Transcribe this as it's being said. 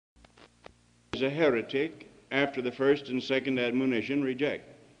as a heretic after the first and second admonition reject,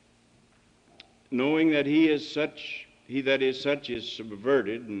 knowing that he that is such is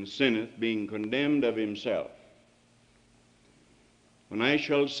subverted and sinneth, being condemned of himself. When I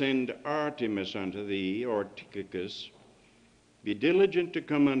shall send Artemas unto thee, or Tychicus, be diligent to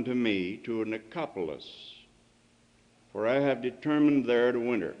come unto me to Nicopolis, for I have determined there to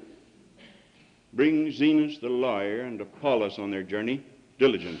winter. Bring Zenos the lawyer and Apollos on their journey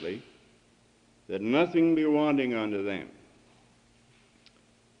diligently, that nothing be wanting unto them.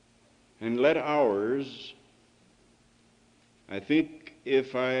 And let ours, I think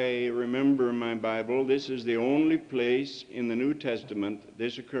if I remember my Bible, this is the only place in the New Testament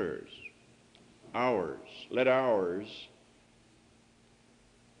this occurs. Ours, let ours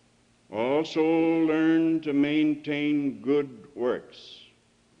also learn to maintain good works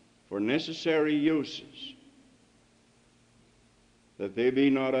for necessary uses, that they be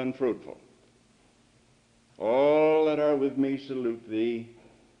not unfruitful. All that are with me salute thee.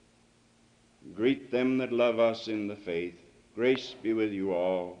 Greet them that love us in the faith. Grace be with you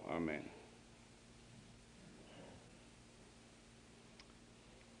all. Amen.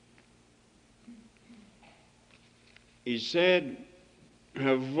 He said,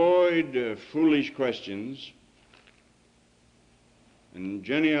 avoid foolish questions and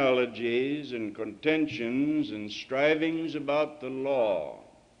genealogies and contentions and strivings about the law.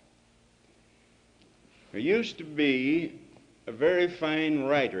 There used to be a very fine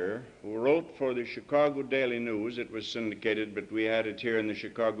writer who wrote for the Chicago Daily News. It was syndicated, but we had it here in the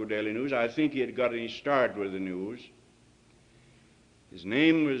Chicago Daily News. I think he had got his start with the news. His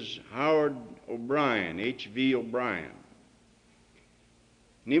name was Howard O'Brien, H.V. O'Brien.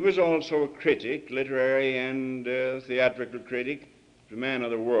 And he was also a critic, literary and theatrical critic, a man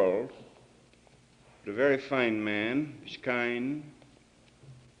of the world, but a very fine man. He was kind.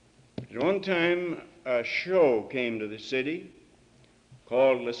 At one time, a show came to the city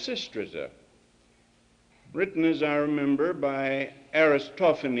called Lysistrata, written, as I remember, by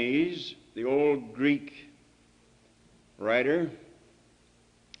Aristophanes, the old Greek writer.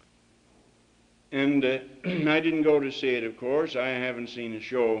 And I didn't go to see it, of course. I haven't seen a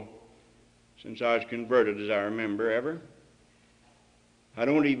show since I was converted, as I remember, ever. I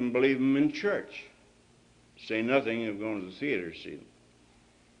don't even believe them in church, say nothing of going to the theater to see them.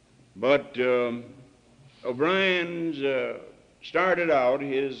 But O'Brien's started out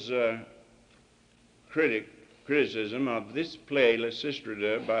his criticism of this play,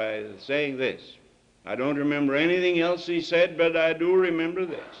 Lysistrata, by saying this. I don't remember anything else he said, but I do remember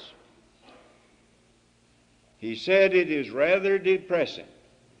this. He said it is rather depressing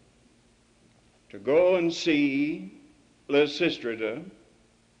to go and see Lysistrata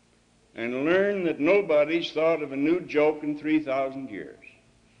and learn that nobody's thought of a new joke in 3,000 years.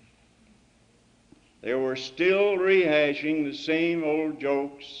 They were still rehashing the same old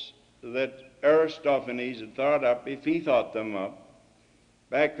jokes that Aristophanes had thought up, if he thought them up,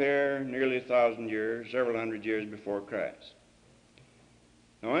 back there nearly 1,000 years, several hundred years before Christ.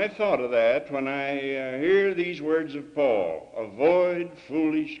 Now, I thought of that when I hear these words of Paul, avoid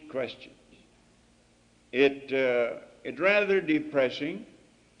foolish questions. It's rather depressing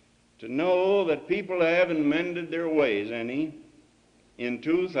to know that people haven't mended their ways any in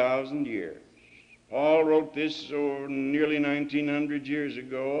 2,000 years. Paul wrote this nearly 1,900 years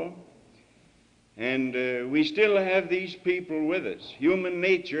ago, and we still have these people with us. Human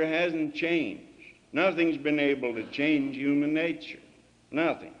nature hasn't changed. Nothing's been able to change human nature.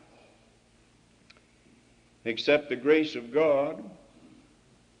 Nothing. Except the grace of God.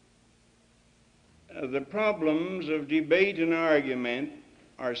 The problems of debate and argument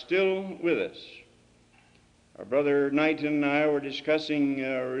are still with us. Our brother Knighton and I were discussing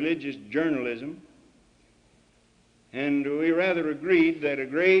religious journalism, and we rather agreed that a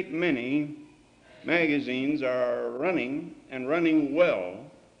great many magazines are running, and running well,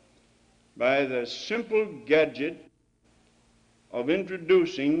 by the simple gadget of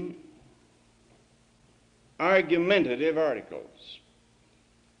introducing argumentative articles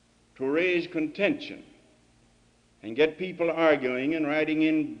to raise contention and get people arguing and writing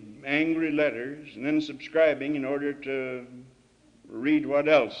in angry letters and then subscribing in order to read what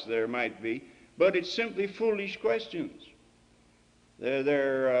else there might be. But it's simply foolish questions.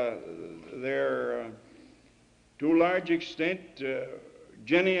 They're to a large extent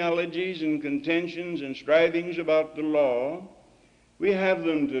genealogies and contentions and strivings about the law. We have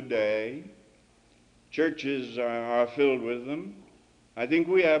them today. Churches are filled with them. I think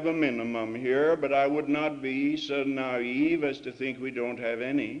we have a minimum here, but I would not be so naive as to think we don't have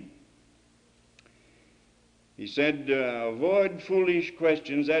any. He said, avoid foolish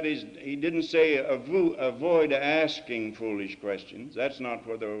questions. That is, he didn't say avoid asking foolish questions. That's not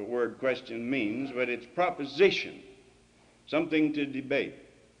what the word question means, but it's proposition, something to debate.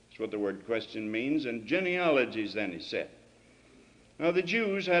 That's what the word question means. And genealogies, then, he said. Now, the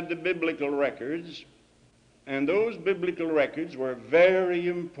Jews had the biblical records, and those biblical records were very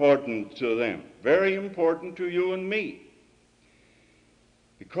important to them, very important to you and me.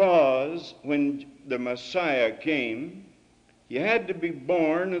 Because when the Messiah came, he had to be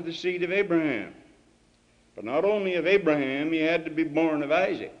born of the seed of Abraham. But not only of Abraham, he had to be born of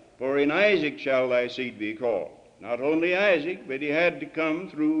Isaac. For in Isaac shall thy seed be called. Not only Isaac, but he had to come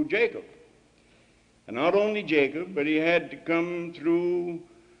through Jacob. And not only Jacob, but he had to come through,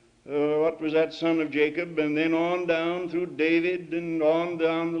 what was that son of Jacob, and then on down through David and on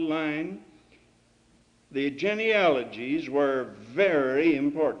down the line. The genealogies were very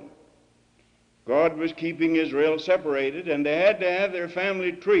important. God was keeping Israel separated, and they had to have their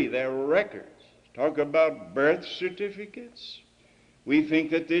family tree, their records. Talk about birth certificates. We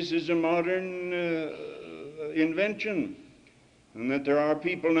think that this is a modern invention, and that there are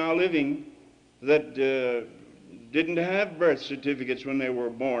people now living that didn't have birth certificates when they were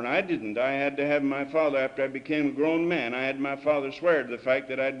born. I didn't. I had to have my father, after I became a grown man, I had my father swear to the fact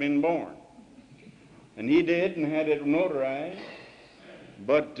that I'd been born. And he did, and had it notarized.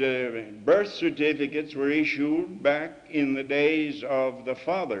 But birth certificates were issued back in the days of the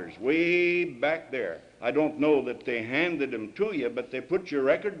fathers, way back there. I don't know that they handed them to you, but they put your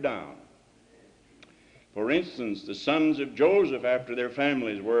record down. For instance, the sons of Joseph after their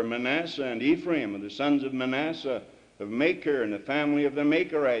families were Manasseh and Ephraim, and the sons of Manasseh of Machir, and the family of the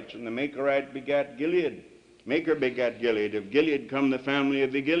Machirites, and the Machirite begat Gilead. Machir begat Gilead. Of Gilead come the family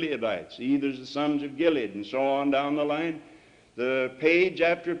of the Gileadites. These the sons of Gilead, and so on down the line. The page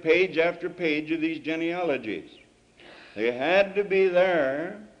after page after page of these genealogies. They had to be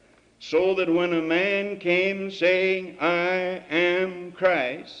there so that when a man came saying, I am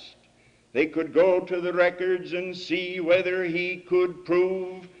Christ, they could go to the records and see whether he could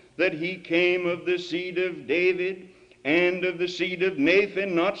prove that he came of the seed of David and of the seed of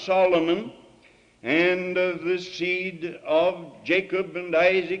Nathan, not Solomon, and of the seed of Jacob and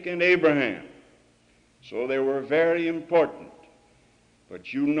Isaac and Abraham. So they were very important.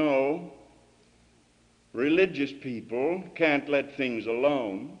 But you know, religious people can't let things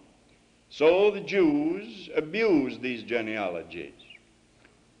alone. So the Jews abused these genealogies.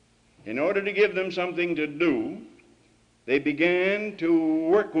 In order to give them something to do, they began to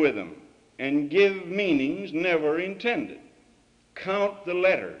work with them and give meanings never intended. Count the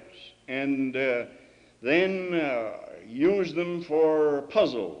letters and then use them for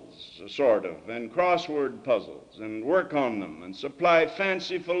puzzles, sort of, and crossword puzzles, and work on them, and supply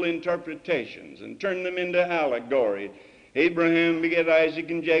fanciful interpretations, and turn them into allegory. Abraham begat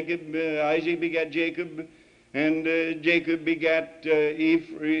Isaac, and Jacob, Isaac begat Jacob, and Jacob begat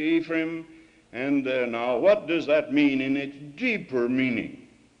Ephraim. And now, what does that mean in its deeper meaning?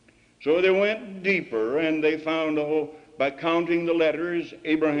 So they went deeper, and they found by counting the letters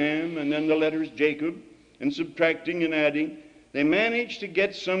Abraham and then the letters Jacob, and subtracting and adding, they managed to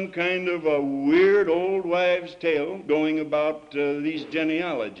get some kind of a weird old wives' tale going about these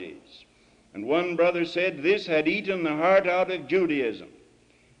genealogies. And one brother said this had eaten the heart out of Judaism.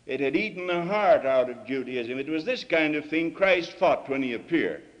 It had eaten the heart out of Judaism. It was this kind of thing Christ fought when he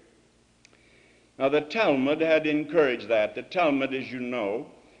appeared. Now, the Talmud had encouraged that. The Talmud, as you know,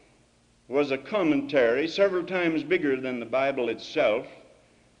 was a commentary several times bigger than the Bible itself,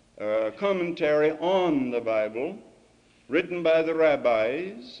 a commentary on the Bible, written by the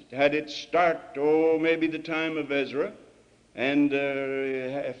rabbis. It had its start, maybe the time of Ezra, and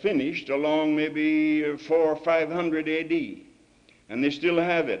finished along maybe 400 or 500 A.D., and they still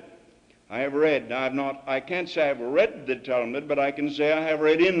have it. I have read, I can't say I've read the Talmud, but I can say I have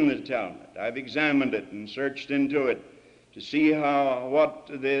read in the Talmud. I've examined it and searched into it to see what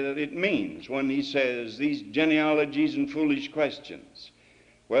it means when he says these genealogies and foolish questions.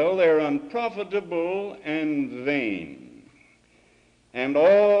 Well, they're unprofitable and vain, and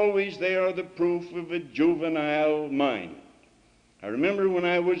always they are the proof of a juvenile mind. I remember when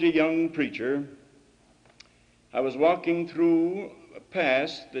I was a young preacher, I was walking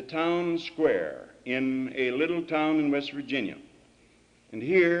past the town square in a little town in West Virginia. And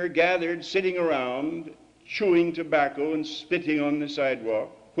here, gathered, sitting around, chewing tobacco and spitting on the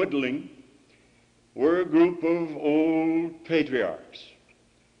sidewalk, whittling, were a group of old patriarchs.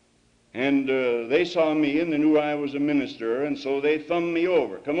 And they saw me and they knew I was a minister, and so they thumbed me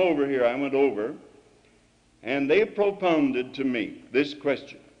over. Come over here. I went over. And they propounded to me this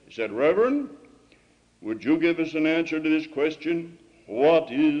question. They said, Reverend, would you give us an answer to this question?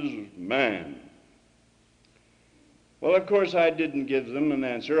 What is man? Well, of course, I didn't give them an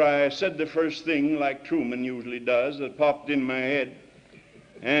answer. I said the first thing, like Truman usually does, that popped in my head.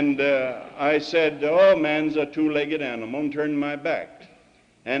 And I said, oh, man's a two-legged animal, and turned my back.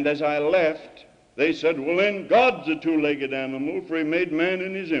 And as I left, they said, well, then God's a two-legged animal, for he made man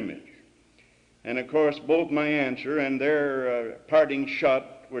in his image. And, of course, both my answer and their parting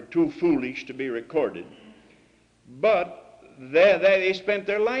shot were too foolish to be recorded. But they spent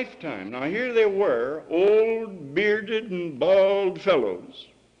their lifetime. Now, here they were, old, bearded, and bald fellows,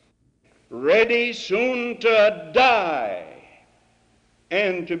 ready soon to die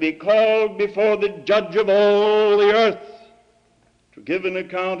and to be called before the judge of all the earth to give an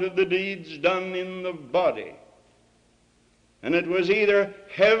account of the deeds done in the body. And it was either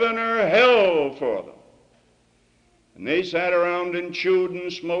heaven or hell for them. And they sat around and chewed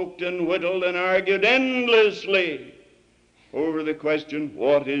and smoked and whittled and argued endlessly over the question,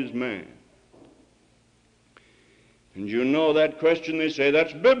 what is man? And you know that question, they say,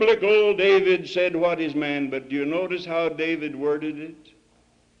 that's biblical. David said, what is man? But do you notice how David worded it?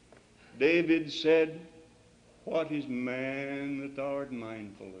 David said, what is man that thou art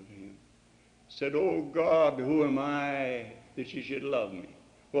mindful of him? Said, oh God, who am I that you should love me?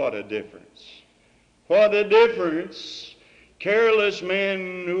 What a difference. What a difference. Careless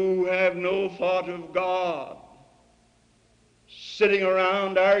men who have no thought of God, sitting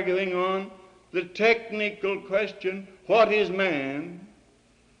around arguing on the technical question, what is man?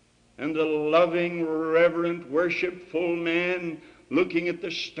 And the loving, reverent, worshipful man looking at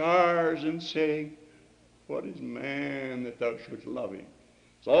the stars and saying, what is man that thou shouldst love him?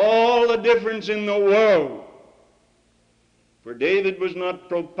 It's all the difference in the world. For David was not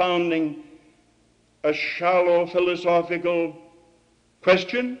propounding a shallow philosophical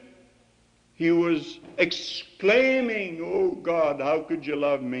question. He was exclaiming, oh God, how could you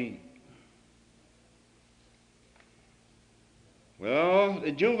love me? Well,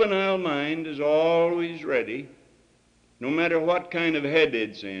 the juvenile mind is always ready, no matter what kind of head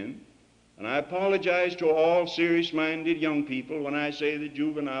it's in. And I apologize to all serious-minded young people when I say the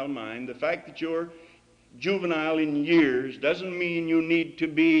juvenile mind. The fact that you're juvenile in years doesn't mean you need to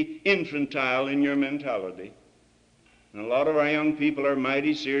be infantile in your mentality. And a lot of our young people are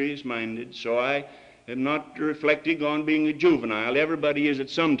mighty serious-minded, so I am not reflecting on being a juvenile. Everybody is at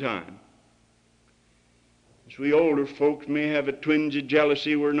some time. As we older folks may have a twinge of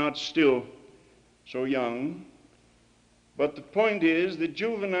jealousy, we're not still so young. But the point is, the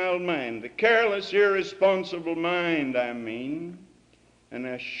juvenile mind, the careless, irresponsible mind, I mean, and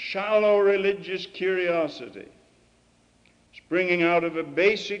a shallow religious curiosity, springing out of a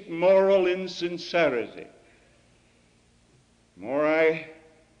basic moral insincerity. The more I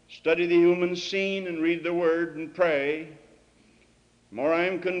study the human scene and read the Word and pray, the more I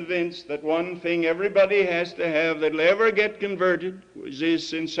am convinced that one thing everybody has to have that'll ever get converted is his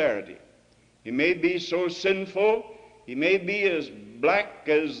sincerity. He may be so sinful, he may be as black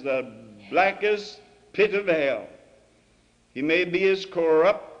as the blackest pit of hell. He may be as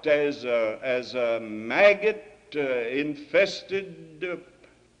corrupt as a maggot-infested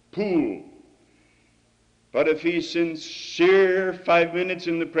pool. But if he's sincere 5 minutes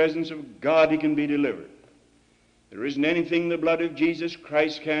in the presence of God, he can be delivered. There isn't anything the blood of Jesus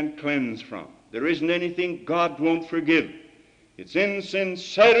Christ can't cleanse from. There isn't anything God won't forgive. It's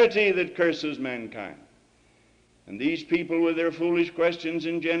insincerity that curses mankind. And these people with their foolish questions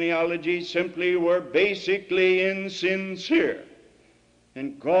and genealogies simply were basically insincere.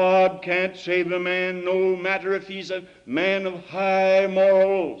 And God can't save a man, no matter if he's a man of high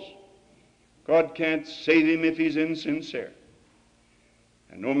morals. God can't save him if he's insincere.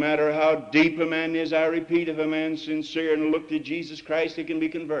 And no matter how deep a man is, I repeat, if a man's sincere and look to Jesus Christ, he can be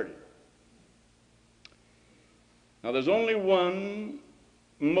converted. Now there's only one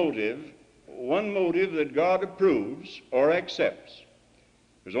motive that God approves or accepts.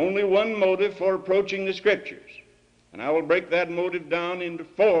 There's only one motive for approaching the Scriptures. And I will break that motive down into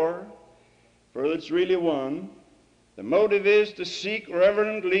four, for it's really one. The motive is to seek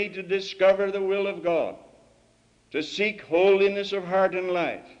reverently to discover the will of God, to seek holiness of heart and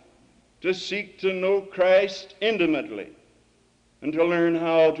life, to seek to know Christ intimately, and to learn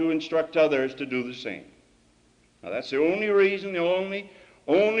how to instruct others to do the same. Now that's the only reason, the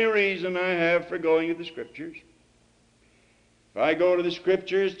only reason I have for going to the Scriptures. If I go to the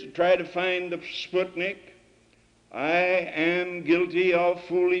Scriptures to try to find the Sputnik, I am guilty of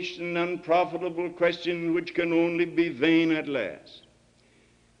foolish and unprofitable questions which can only be vain at last.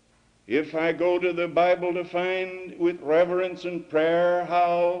 If I go to the Bible to find with reverence and prayer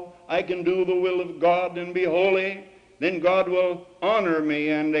how I can do the will of God and be holy, then God will honor me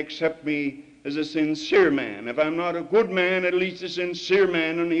and accept me as a sincere man. If I'm not a good man, at least a sincere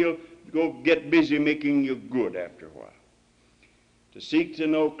man, and He'll go get busy making you good after a while. To seek to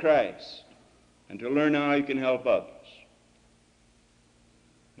know Christ and to learn how He can help others.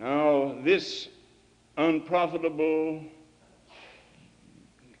 Now, this unprofitable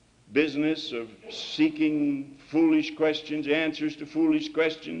business of seeking foolish questions, answers to foolish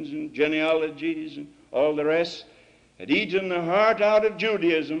questions and genealogies and all the rest, had eaten the heart out of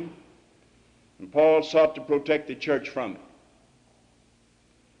Judaism, and Paul sought to protect the church from it.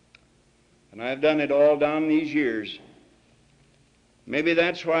 And I've done it all down these years. Maybe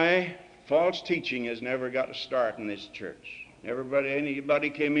that's why false teaching has never got a start in this church. Anybody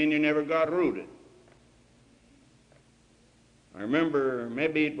came in, you never got rooted. I remember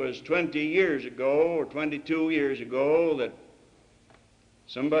maybe it was 20 years ago or 22 years ago that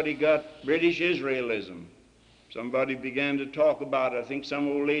somebody got British Israelism. Somebody began to talk about it. I think some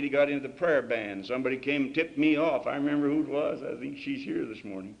old lady got into the prayer band. Somebody came and tipped me off. I remember who it was. I think she's here this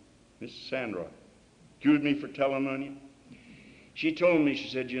morning. Mrs. Sandroy. Accused me for telling on you. She told me, she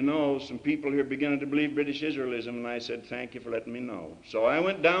said, you know, some people here beginning to believe British Israelism. And I said, thank you for letting me know. So I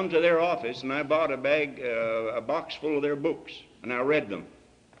went down to their office and I bought a box full of their books. And I read them.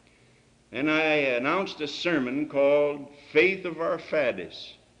 And I announced a sermon called Faith of Our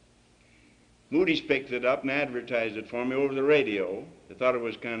Faddis. Moody's picked it up and advertised it for me over the radio. I thought it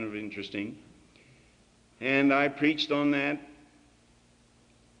was kind of interesting. And I preached on that.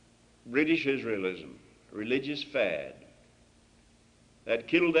 British Israelism, religious fad. That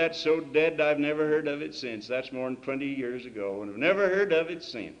killed that so dead I've never heard of it since. That's more than 20 years ago, and I've never heard of it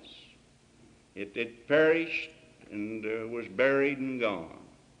since. It perished and was buried and gone.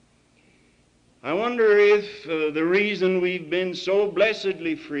 I wonder if the reason we've been so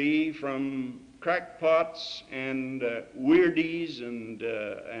blessedly free from crackpots and weirdies and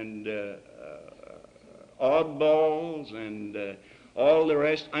oddballs and all the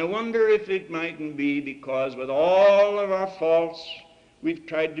rest, I wonder if it mightn't be because with all of our faults, we've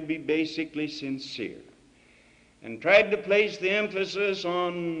tried to be basically sincere and tried to place the emphasis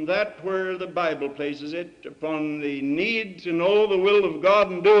on that where the Bible places it, upon the need to know the will of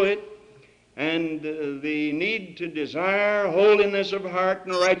God and do it, and the need to desire holiness of heart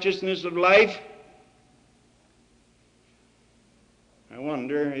and righteousness of life. I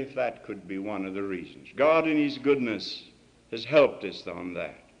wonder if that could be one of the reasons. God in His goodness has helped us on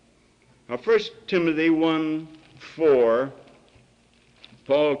that. Now 1 Timothy 1:4,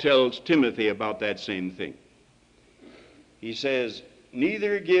 Paul tells Timothy about that same thing. He says,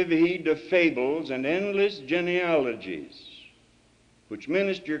 neither give heed to fables and endless genealogies, which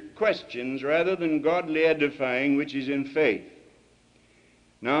minister questions rather than godly edifying, which is in faith.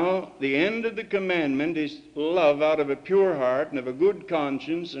 Now, the end of the commandment is love out of a pure heart and of a good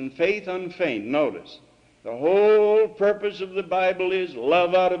conscience and faith unfeigned. Notice, the whole purpose of the Bible is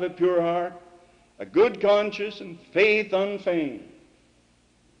love out of a pure heart, a good conscience, and faith unfeigned.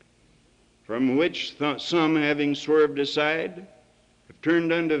 From which some, having swerved aside, have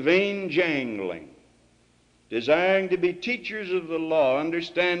turned unto vain jangling, desiring to be teachers of the law,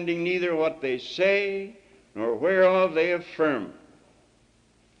 understanding neither what they say, nor whereof they affirm.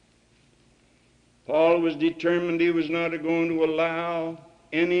 Paul was determined he was not going to allow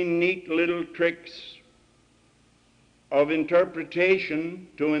any neat little tricks of interpretation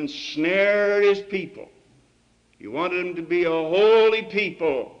to ensnare his people. He wanted them to be a holy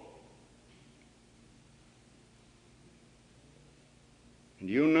people. And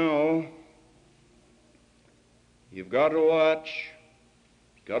you know, you've got to watch.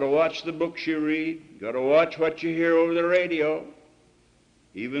 You've got to watch the books you read. You've got to watch what you hear over the radio,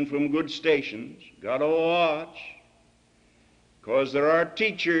 even from good stations. You've got to watch, because there are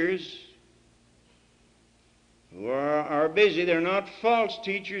teachers who are busy. They're not false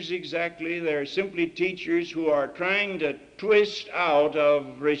teachers exactly. They're simply teachers who are trying to twist out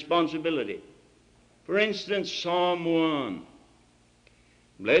of responsibility. For instance, Psalm 1.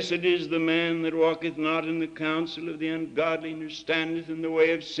 Blessed is the man that walketh not in the counsel of the ungodly, nor standeth in the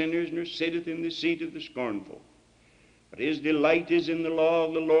way of sinners, nor sitteth in the seat of the scornful. But his delight is in the law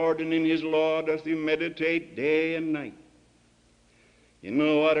of the Lord, and in his law doth he meditate day and night. You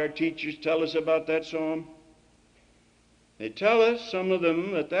know what our teachers tell us about that psalm? They tell us, some of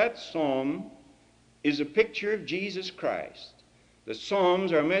them, that that psalm is a picture of Jesus Christ. The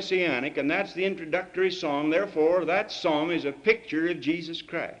Psalms are messianic, and that's the introductory psalm. Therefore, that psalm is a picture of Jesus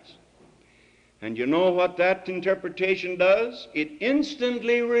Christ. And you know what that interpretation does? It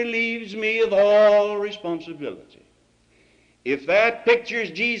instantly relieves me of all responsibility. If that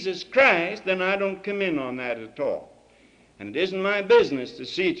pictures Jesus Christ, then I don't come in on that at all. And it isn't my business to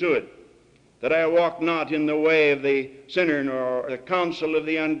see to it that I walk not in the way of the sinner, nor the counsel of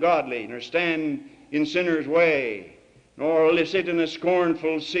the ungodly, nor stand in sinners' way, nor sit in a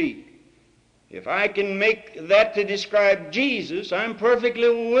scornful seat. If I can make that to describe Jesus, I'm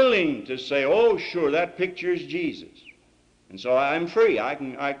perfectly willing to say, oh, sure, that pictures Jesus. And so I'm free. I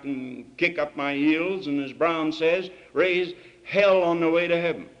can kick up my heels and, as Brown says, raise hell on the way to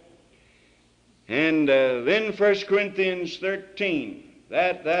heaven. And then 1 Corinthians 13,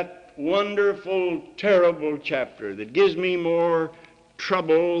 that wonderful, terrible chapter that gives me more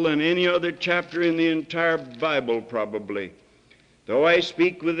trouble than any other chapter in the entire Bible probably. Though I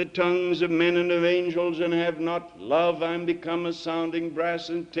speak with the tongues of men and of angels and have not love, I'm become a sounding brass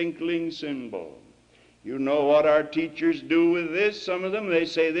and tinkling cymbal. You know what our teachers do with this. Some of them, they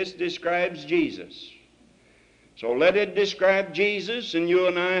say this describes Jesus. So let it describe Jesus, and you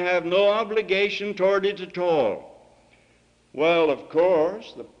and I have no obligation toward it at all. Well, of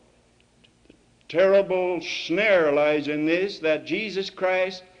course, the terrible snare lies in this, that Jesus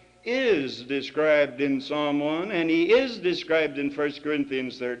Christ is described in Psalm 1, and he is described in 1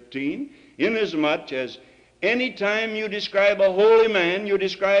 Corinthians 13, inasmuch as any time you describe a holy man, you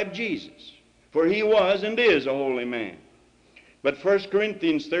describe Jesus, for he was and is a holy man. But 1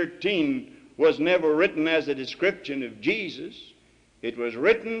 Corinthians 13 was never written as a description of Jesus. It was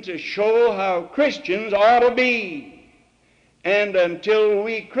written to show how Christians ought to be. And until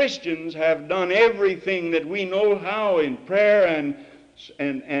we Christians have done everything that we know how in prayer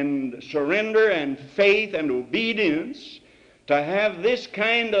and surrender and faith and obedience, to have this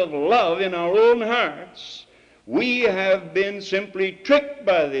kind of love in our own hearts, we have been simply tricked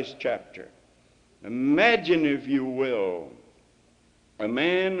by this chapter. Imagine, if you will, a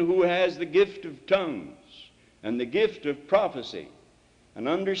man who has the gift of tongues and the gift of prophecy and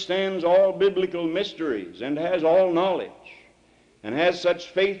understands all biblical mysteries and has all knowledge and has such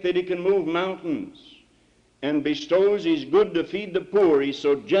faith that he can move mountains and bestows his good to feed the poor. He's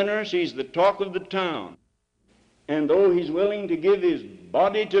so generous, he's the talk of the town. And though he's willing to give his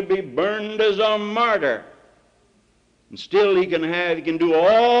body to be burned as a martyr, and still he can do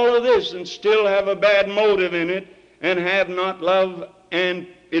all of this and still have a bad motive in it and have not love, and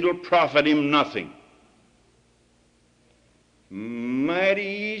it'll profit him nothing. Mighty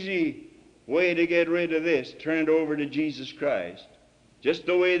easy way to get rid of this. Turn it over to Jesus Christ. Just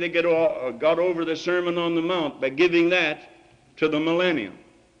the way they got over the Sermon on the Mount, by giving that to the millennium,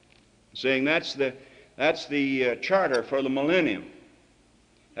 saying that's the charter for the millennium.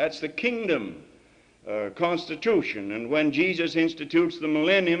 That's the kingdom constitution. And when Jesus institutes the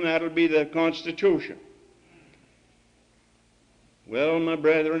millennium, that'll be the constitution. Well, my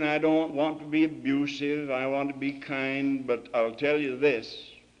brethren, I don't want to be abusive. I want to be kind, but I'll tell you this.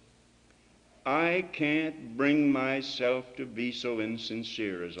 I can't bring myself to be so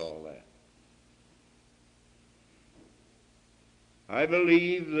insincere as all that. I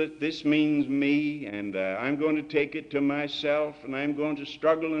believe that this means me, and I'm going to take it to myself, and I'm going to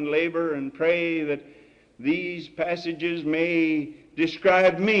struggle and labor and pray that these passages may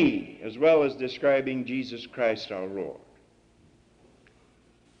describe me as well as describing Jesus Christ our Lord.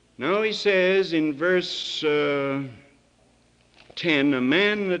 Now he says in verse 10, a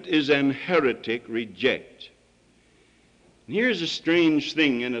man that is an heretic reject. And here's a strange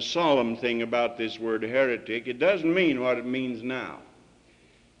thing and a solemn thing about this word heretic. It doesn't mean what it means now.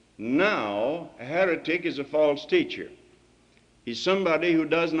 Now, a heretic is a false teacher. He's somebody who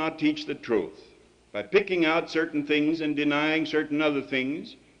does not teach the truth. By picking out certain things and denying certain other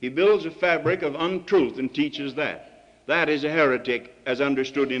things, he builds a fabric of untruth and teaches that. That is a heretic as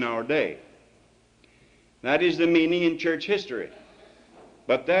understood in our day. That is the meaning in church history.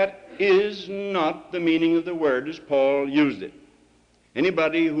 But that is not the meaning of the word as Paul used it.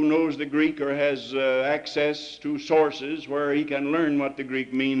 Anybody who knows the Greek or has access to sources where he can learn what the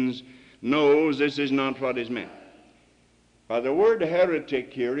Greek means knows this is not what is meant. By the word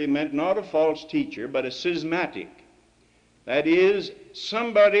heretic here, he meant not a false teacher, but a schismatic. That is,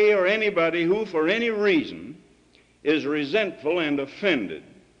 somebody or anybody who, for any reason, is resentful and offended,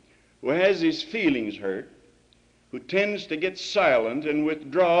 who has his feelings hurt, who tends to get silent and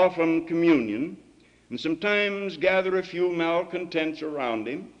withdraw from communion, and sometimes gather a few malcontents around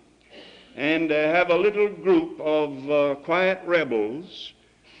him, and have a little group of quiet rebels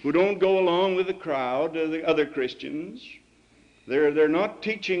who don't go along with the crowd, the other Christians. They're not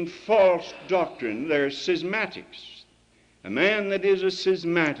teaching false doctrine, they're schismatics. A man that is a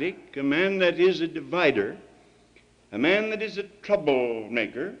schismatic, a man that is a divider, a man that is a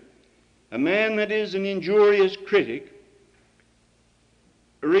troublemaker, a man that is an injurious critic,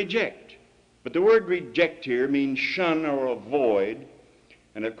 reject. But the word reject here means shun or avoid.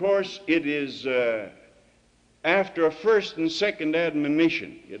 And of course, it is after a first and second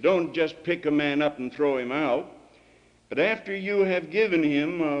admonition. You don't just pick a man up and throw him out. But after you have given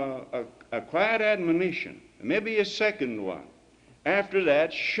him a quiet admonition, maybe a second one, after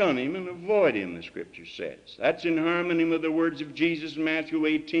that, shun him and avoid him, the Scripture says. That's in harmony with the words of Jesus in Matthew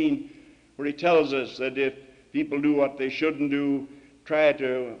 18, where he tells us that if people do what they shouldn't do, try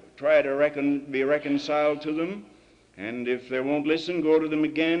to be reconciled to them. And if they won't listen, go to them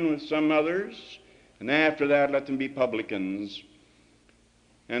again with some others. And after that, let them be publicans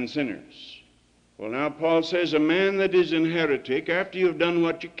and sinners. Well, now Paul says, a man that is an heretic, after you've done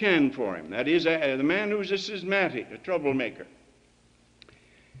what you can for him, that is, the man who's a schismatic, a troublemaker.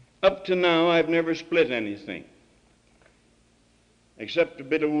 Up to now, I've never split anything, except a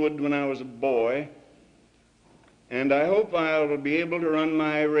bit of wood when I was a boy. And I hope I'll be able to run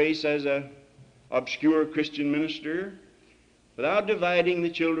my race as an obscure Christian minister without dividing the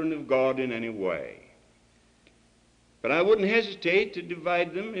children of God in any way. But I wouldn't hesitate to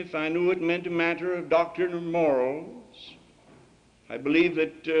divide them if I knew it meant a matter of doctrine or morals. I believe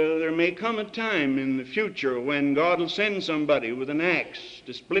that there may come a time in the future when God will send somebody with an axe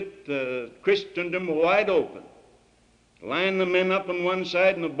to split the Christendom wide open, line the men up on one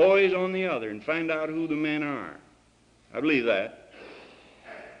side and the boys on the other, and find out who the men are. I believe that.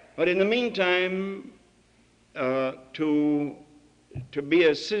 But in the meantime, to be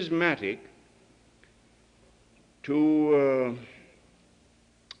a schismatic,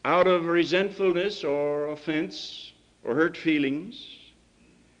 out of resentfulness or offense or hurt feelings,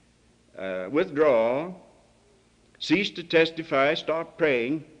 withdraw, cease to testify, stop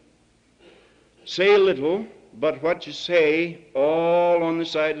praying, say little, but what you say all on the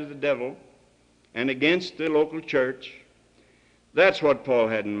side of the devil and against the local church. That's what Paul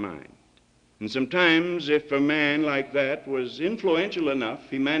had in mind. And sometimes if a man like that was influential enough,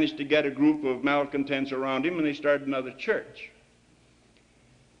 he managed to get a group of malcontents around him and they started another church.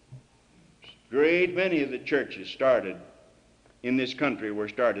 Great many of the churches started in this country were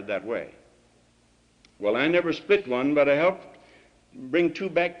started that way. Well, I never split one, but I helped bring two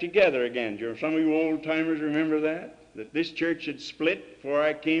back together again. Some of you old-timers remember that? That this church had split before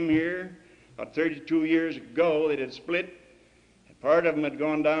I came here. About 32 years ago, it had split. Part of them had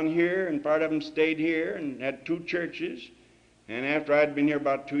gone down here, and part of them stayed here and had two churches. And after I'd been here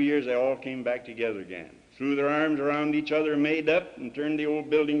about 2 years, they all came back together again. Threw their arms around each other, made up, and turned the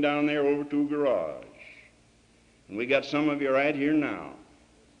old building down there over to a garage. And we got some of you right here now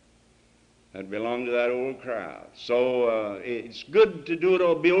that belong to that old crowd. So it's good to do it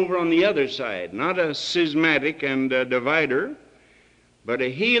all, be over on the other side, not a schismatic and a divider, but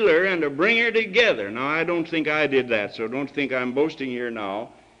a healer and a bringer together. Now, I don't think I did that, so don't think I'm boasting here now.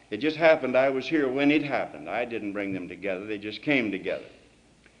 It just happened I was here when it happened. I didn't bring them together. They just came together.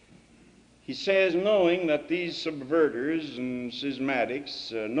 He says, knowing that these subverters and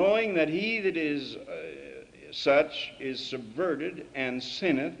schismatics, knowing that he that is such is subverted and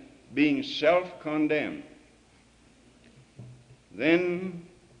sinneth, being self-condemned. Then,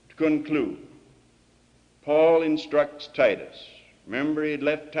 to conclude, Paul instructs Titus. Remember, he had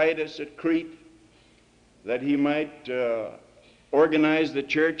left Titus at Crete that he might organize the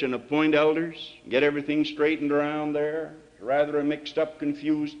church and appoint elders, get everything straightened around there. Rather a mixed up,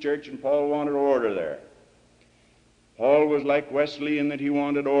 confused church, and Paul wanted order there. Paul was like Wesley in that he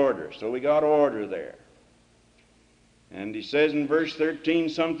wanted order, so we got order there. And he says in verse 13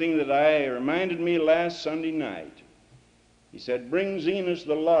 something that reminded me last Sunday night. He said, bring Zenos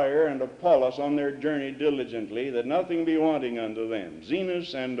the liar and Apollos on their journey diligently, that nothing be wanting unto them.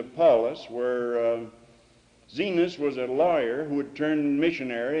 Zenos and Apollos were, Zenos was a lawyer who had turned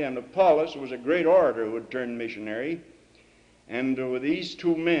missionary, and Apollos was a great orator who had turned missionary. And these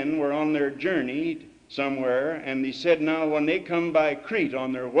two men were on their journey somewhere, and he said, now when they come by Crete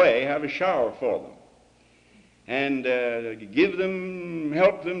on their way, have a shower for them. And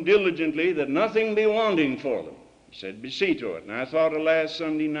help them diligently, that nothing be wanting for them. He said, be see to it. And I thought of last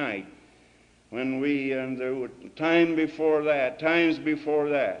Sunday night, when there were times before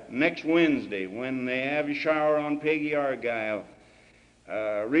that, next Wednesday, when they have a shower on Peggy Argyle,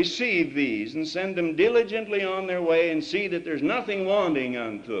 receive these and send them diligently on their way and see that there's nothing wanting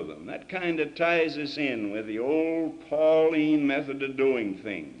unto them. That kind of ties us in with the old Pauline method of doing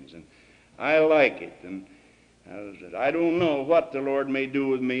things. And I like it. And I don't know what the Lord may do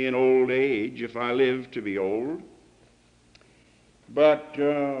with me in old age if I live to be old. But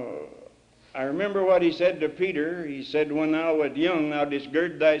I remember what he said to Peter. He said, when thou wert young, thou didst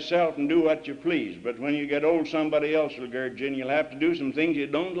gird thyself and do what you please. But when you get old, somebody else will gird you, and you'll have to do some things you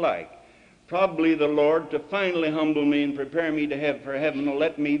don't like. Probably the Lord, to finally humble me and prepare me for heaven, will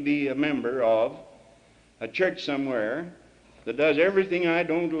let me be a member of a church somewhere that does everything I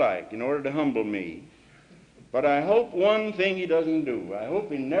don't like in order to humble me. But I hope one thing he doesn't do. I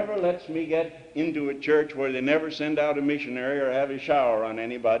hope he never lets me get into a church where they never send out a missionary or have a shower on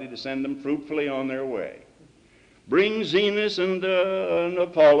anybody to send them fruitfully on their way. Bring Zenas and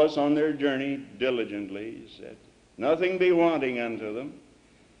Apollos on their journey diligently, he said. Nothing be wanting unto them.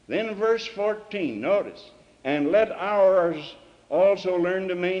 Then verse 14, notice, and let ours also learn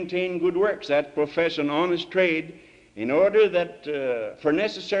to maintain good works, that profess an honest trade, in order that, for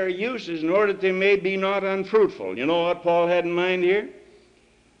necessary uses, in order that they may be not unfruitful. You know what Paul had in mind here?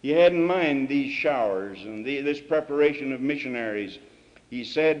 He had in mind these showers and this preparation of missionaries. He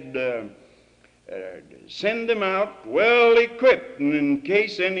said, send them out well equipped, and in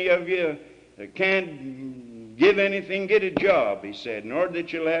case any of you can't give anything, get a job, he said, in order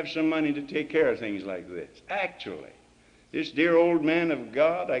that you'll have some money to take care of things like this. Actually, this dear old man of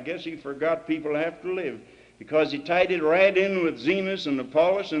God, I guess he forgot people have to live, because he tied it right in with Zenas and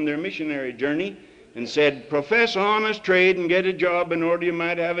Apollos and their missionary journey and said, profess honest trade and get a job in order you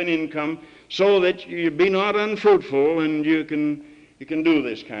might have an income so that you be not unfruitful and you can do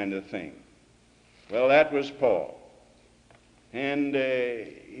this kind of thing. Well, that was Paul. And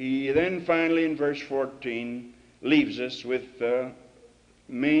he then finally in verse 14 leaves us with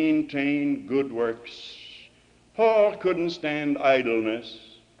maintain good works. Paul couldn't stand idleness.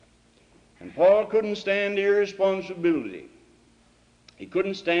 And Paul couldn't stand irresponsibility. He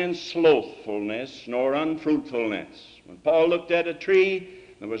couldn't stand slothfulness nor unfruitfulness. When Paul looked at a tree,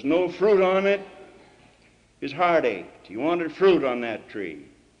 there was no fruit on it, his heart ached. He wanted fruit on that tree.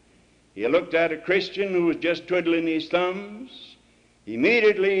 He looked at a Christian who was just twiddling his thumbs.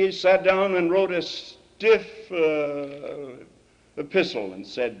 Immediately he sat down and wrote a stiff epistle and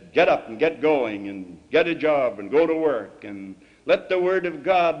said, get up and get going and get a job and go to work and let the Word of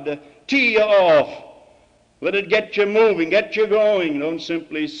God tee you off. Let it get you moving, get you going. Don't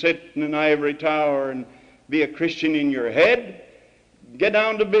simply sit in an ivory tower and be a Christian in your head. Get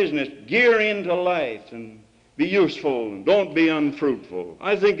down to business. Gear into life and be useful and don't be unfruitful.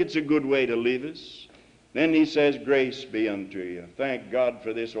 I think it's a good way to leave us. Then he says, grace be unto you. Thank God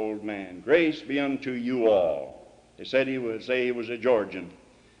for this old man. Grace be unto you all. They said he was a Georgian,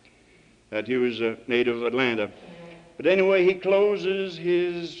 that he was a native of Atlanta. But anyway, he closes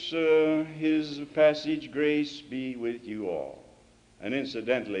his passage, grace be with you all. And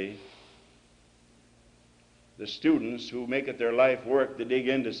incidentally, the students who make it their life work to dig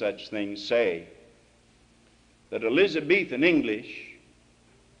into such things say that Elizabethan English,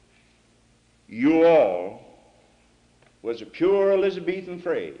 you all, was a pure Elizabethan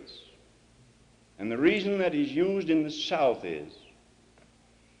phrase. And the reason that is used in the South is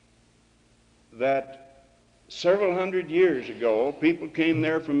that several hundred years ago, people came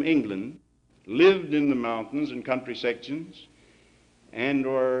there from England, lived in the mountains and country sections, and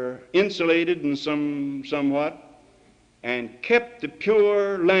were insulated in somewhat, and kept the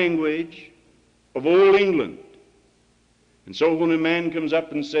pure language of old England. And so when a man comes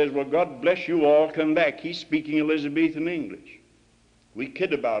up and says, well, God bless you all, come back, he's speaking Elizabethan English. We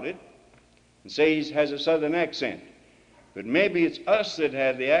kid about it and say he has a southern accent. But maybe it's us that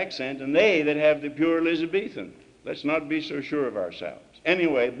have the accent and they that have the pure Elizabethan. Let's not be so sure of ourselves.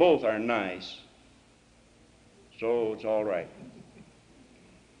 Anyway, both are nice, so it's all right.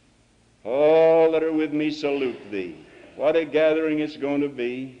 All that are with me salute thee. What a gathering it's going to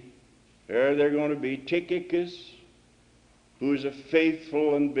be. There they're going to be Tychicus, who is a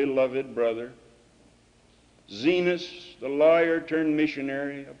faithful and beloved brother. Zenas, the lawyer turned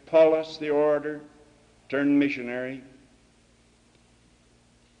missionary. Apollos, the orator, turned missionary.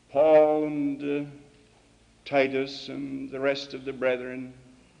 Paul and Titus and the rest of the brethren.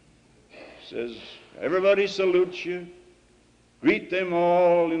 Says, everybody salutes you. Greet them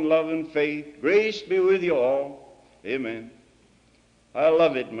all in love and faith. Grace be with you all. Amen. I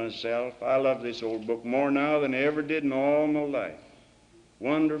love it myself. I love this old book more now than I ever did in all my life.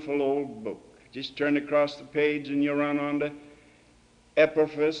 Wonderful old book. Just turn across the page and you run on to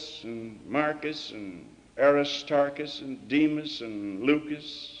Epaphras and Marcus and Aristarchus and Demas and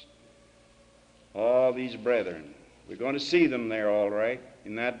Lucas. All these brethren. We're going to see them there all right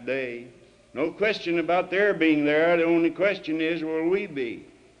in that day. No question about their being there. The only question is, will we be?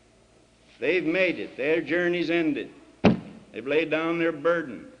 They've made it. Their journey's ended. They've laid down their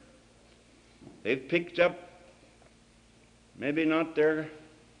burden. They've picked up maybe not their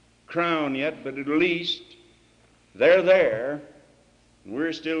crown yet, but at least they're there.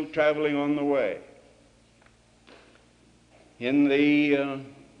 We're still traveling on the way. In the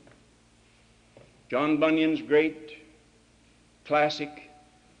John Bunyan's great classic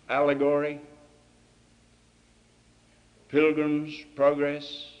allegory, Pilgrim's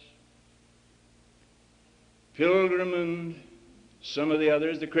Progress, Pilgrim and some of the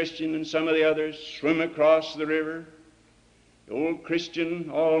others, the Christian and some of the others, swim across the river. The old Christian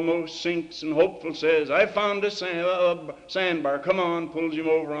almost sinks, and hopeful says, I found a sandbar. Come on, pulls him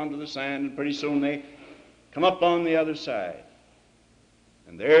over onto the sand, and pretty soon they come up on the other side.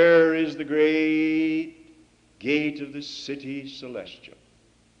 And there is the great gate of the city celestial.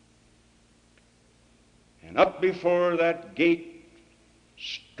 And up before that gate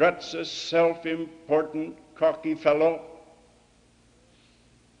struts a self-important, cocky fellow,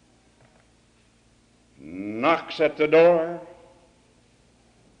 knocks at the door,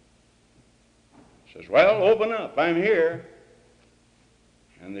 says, well, open up, I'm here.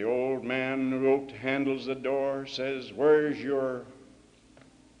 And the old man who handles the door says, where's your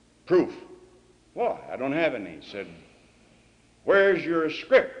proof? Why, I don't have any. He said, where's your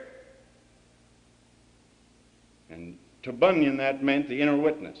script? And to Bunyan that meant the inner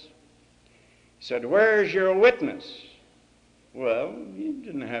witness. He said, where's your witness? Well, he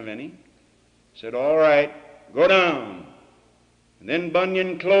didn't have any. He said, all right, go down. And then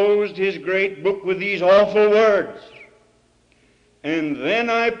Bunyan closed his great book with these awful words. And then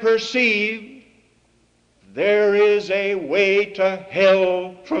I perceived there is a way to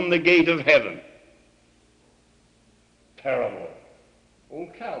hell from the gate of heaven. Terrible.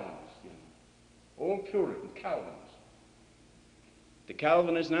 Old Calvinists, you know. Old Puritan Calvinists. The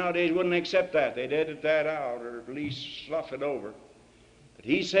Calvinists nowadays wouldn't accept that. They'd edit that out, or at least slough it over. But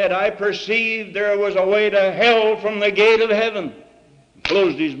he said, I perceived there was a way to hell from the gate of heaven. And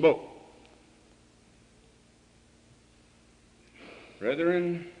closed his book.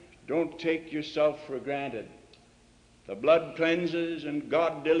 Brethren, don't take yourself for granted. The blood cleanses and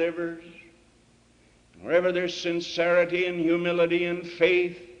God delivers. Wherever there's sincerity and humility and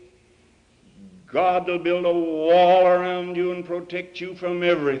faith, God will build a wall around you and protect you from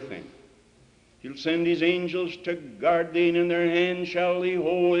everything. He'll send his angels to guard thee, and in their hands shall they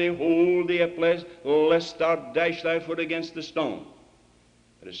hold thee up, lest thou dash thy foot against the stone.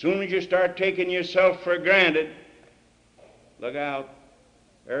 But as soon as you start taking yourself for granted, look out.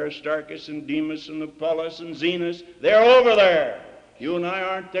 Aristarchus and Demas and Apollos and Zenas, they're over there. You and I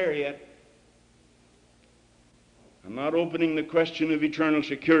aren't there yet. I'm not opening the question of eternal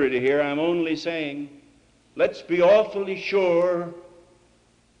security here. I'm only saying, let's be awfully sure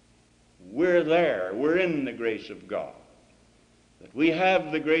we're there. We're in the grace of God. That we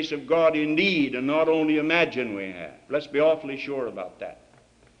have the grace of God indeed, and not only imagine we have. Let's be awfully sure about that.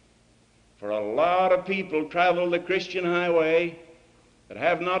 For a lot of people travel the Christian highway that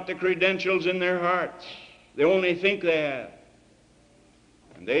have not the credentials in their hearts. They only think they have.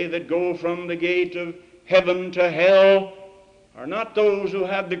 And they that go from the gate of heaven to hell are not those who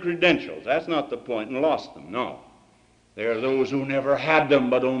have the credentials. That's not the point, and lost them. No. They are those who never had them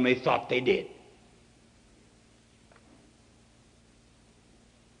but only thought they did.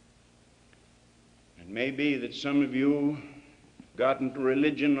 It may be that some of you got into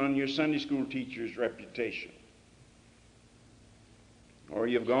religion on your Sunday school teacher's reputation. Or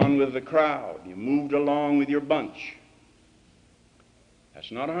you've gone with the crowd. You moved along with your bunch.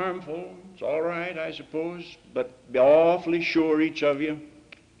 That's not harmful. It's all right, I suppose. But be awfully sure, each of you,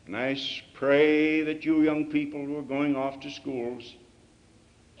 and I pray that you young people who are going off to schools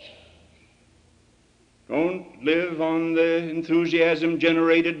don't live on the enthusiasm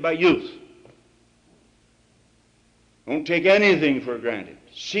generated by youth. Don't take anything for granted.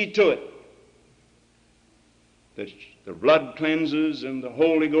 See to it that the blood cleanses and the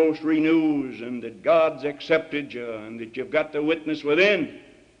Holy Ghost renews, and that God's accepted you, and that you've got the witness within.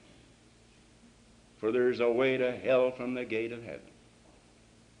 For there's a way to hell from the gate of heaven.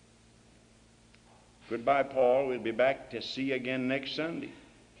 Goodbye, Paul. We'll be back to see you again next Sunday.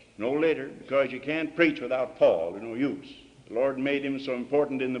 No later, because you can't preach without Paul. There's no use. The Lord made him so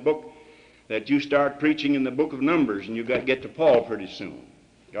important in the book that you start preaching in the book of Numbers, and you got to get to Paul pretty soon.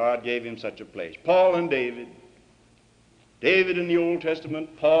 God gave him such a place. Paul and David. David in the Old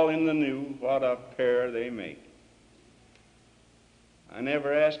Testament, Paul in the New. What a pair they make. I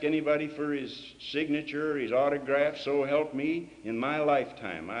never asked anybody for his signature, his autograph, so help me, in my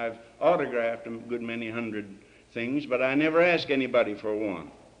lifetime. I've autographed a good many hundred things, but I never asked anybody for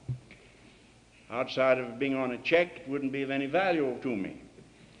one. Outside of being on a check, it wouldn't be of any value to me.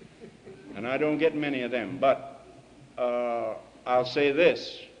 And I don't get many of them. But I'll say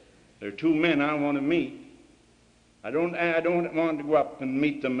this. There are two men I want to meet. I don't want to go up and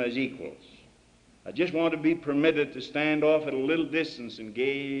meet them as equals. I just want to be permitted to stand off at a little distance and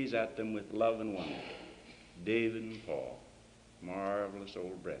gaze at them with love and wonder. David and Paul, marvelous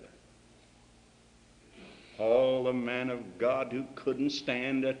old brethren. Paul, the man of God who couldn't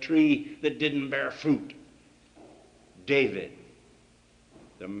stand a tree that didn't bear fruit. David,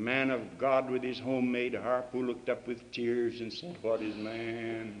 the man of God with his homemade harp, who looked up with tears and said, "What is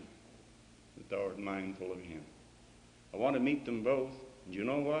man that thou art mindful of him?" I want to meet them both. And you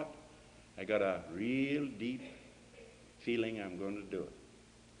know what? I got a real deep feeling I'm going to do it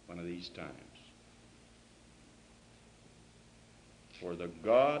one of these times. For the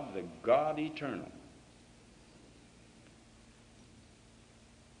God eternal,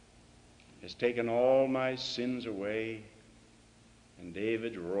 has taken all my sins away, and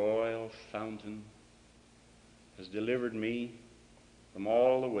David's royal fountain has delivered me from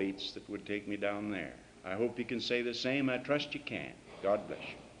all the weights that would take me down there. I hope you can say the same. I trust you can. God bless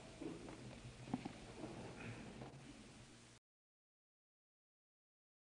you.